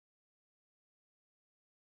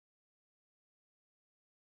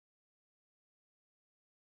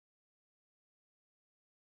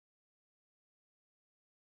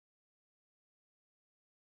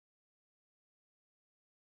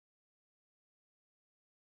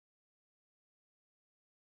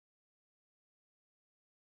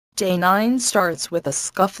Day 9 starts with a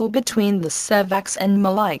scuffle between the Sevaks and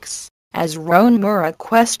Maliks, as Rohan Mura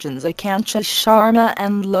questions Akansha Sharma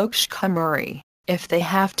and Lokshka Murray if they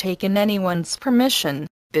have taken anyone's permission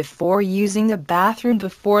before using the bathroom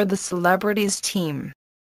before the celebrities team.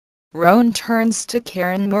 Rohan turns to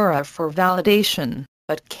Karan Mura for validation,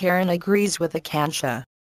 but Karan agrees with Akansha.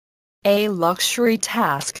 A luxury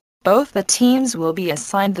task, both the teams will be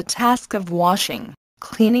assigned the task of washing,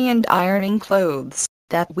 cleaning and ironing clothes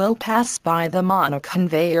that will pass by them on a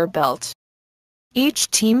conveyor belt.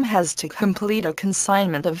 Each team has to complete a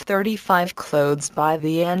consignment of 35 clothes by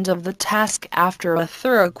the end of the task after a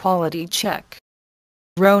thorough quality check.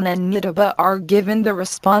 Rohan and Nidaba are given the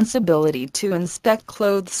responsibility to inspect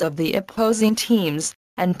clothes of the opposing teams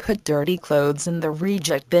and put dirty clothes in the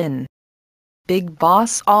reject bin. Bigg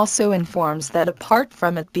Boss also informs that apart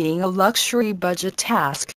from it being a luxury budget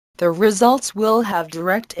task, the results will have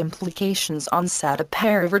direct implications on Sada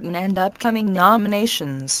Parivartan and upcoming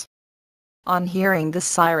nominations. On hearing the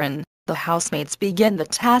siren, the housemates begin the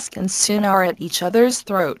task and soon are at each other's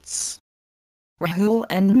throats. Rahul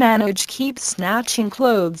and Manoj keep snatching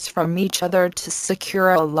clothes from each other to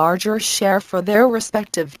secure a larger share for their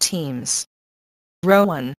respective teams.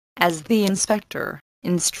 Rohan, as the inspector,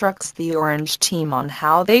 instructs the orange team on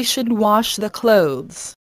how they should wash the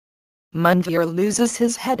clothes. Manveer loses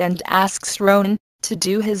his head and asks Rohan to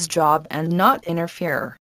do his job and not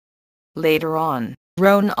interfere. Later on,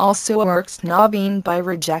 Rohan also works Naveen by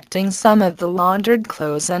rejecting some of the laundered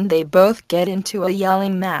clothes and they both get into a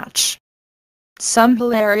yelling match. Some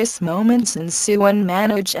hilarious moments ensue when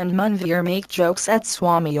Manoj and Manveer make jokes at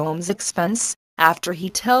Swami Om's expense, after he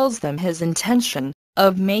tells them his intention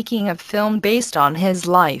of making a film based on his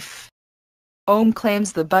life. Om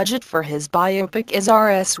claims the budget for his biopic is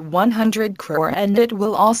Rs 100 crore and it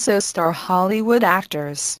will also star Hollywood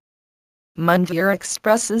actors. Manveer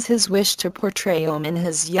expresses his wish to portray Om in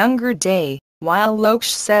his younger day, while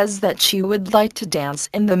Loksh says that she would like to dance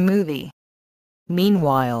in the movie.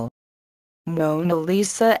 Meanwhile, Mona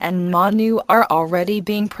Lisa and Manu are already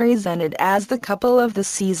being presented as the couple of the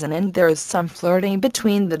season and there is some flirting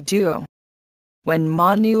between the duo. When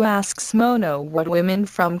Manu asks Mona what women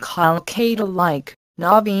from Kolkata like,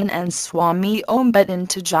 Naveen and Swami Om butt in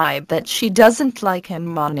to jibe that she doesn't like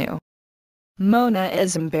him. Mona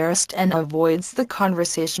is embarrassed and avoids the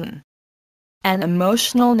conversation. An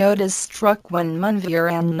emotional note is struck when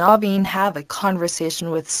Manveer and Naveen have a conversation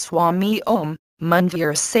with Swami Om.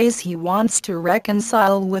 Manveer says he wants to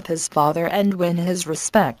reconcile with his father and win his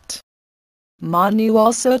respect. Manu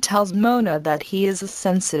also tells Mona that he is a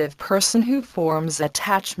sensitive person who forms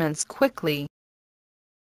attachments quickly,